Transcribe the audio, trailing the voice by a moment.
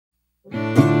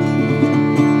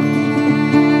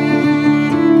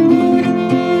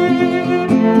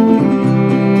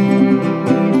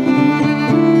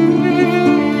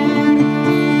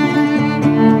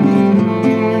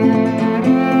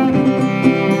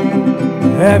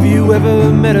Have you ever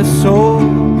met a soul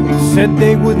said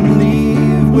they wouldn't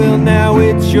leave? Well, now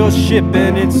it's your ship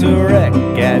and it's a wreck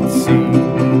at sea.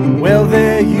 Well,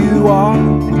 there you are,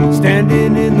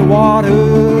 standing in the water,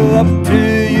 up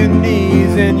to your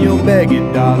knees, and you're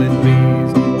begging, darling,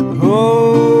 please.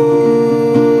 Oh,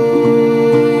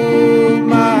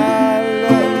 my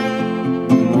love.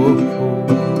 Oh,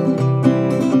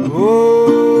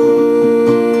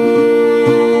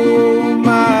 oh,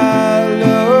 my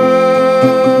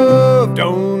love.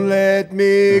 Don't let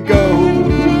me go.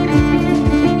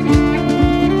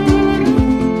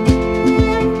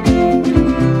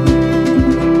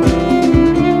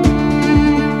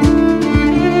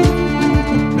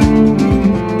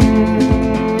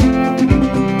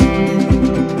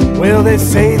 Well, they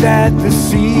say that the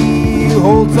sea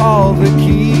holds all the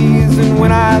keys, and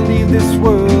when I leave this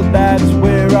world, that's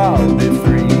where I'll be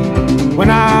free. When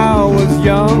I was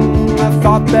young, I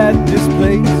thought that this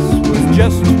place was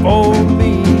just for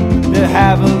me, to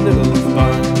have a little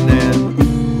fun. And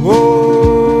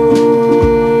oh,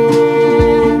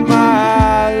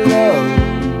 my love,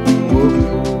 oh,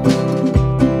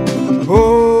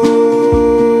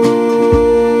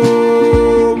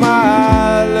 oh,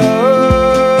 my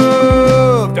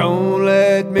love, don't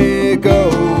let me go.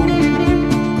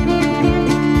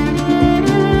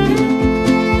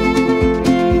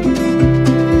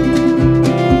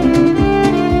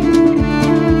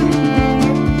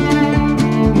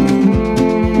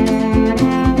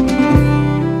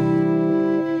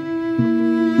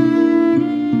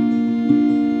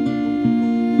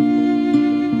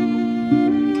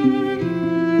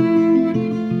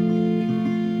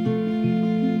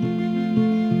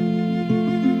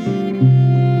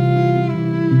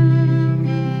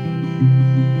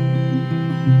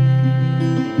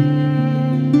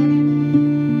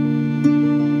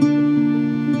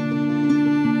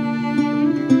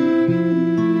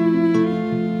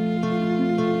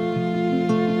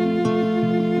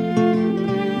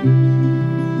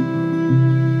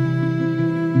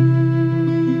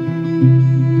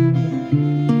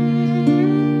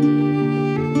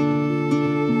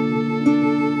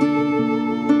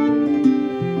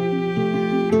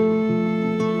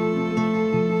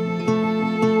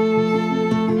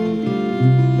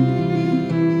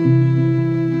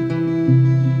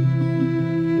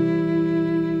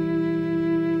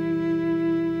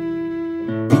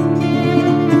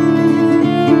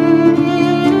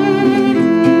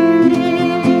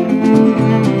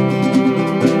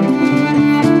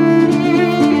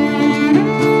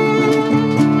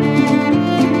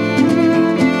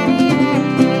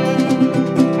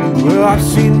 I've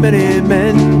seen many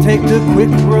men take the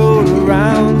quick road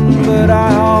around, but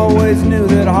I always knew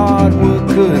that hard work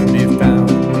could be found.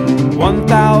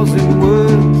 1,000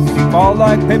 words fall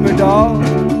like paper dolls.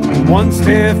 One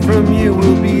stare from you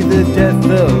will be the death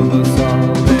of us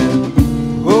all. And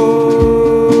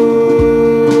oh,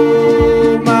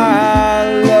 my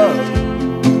love,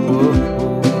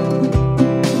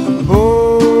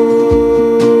 oh,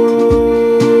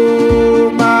 oh,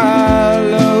 my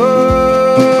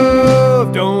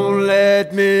love, don't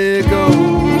let me go.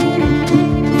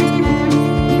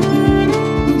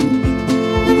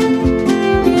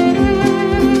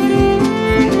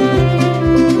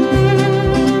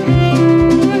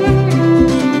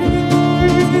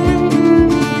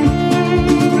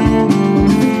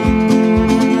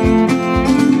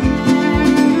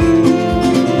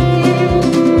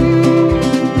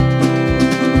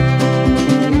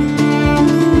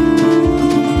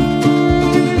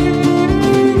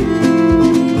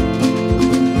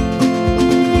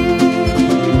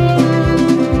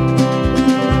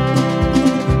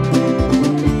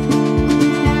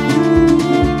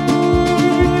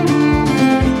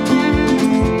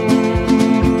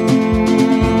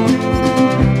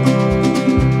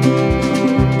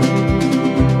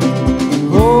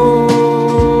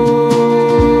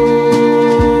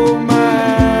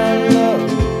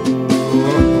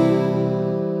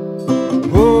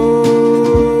 Oh,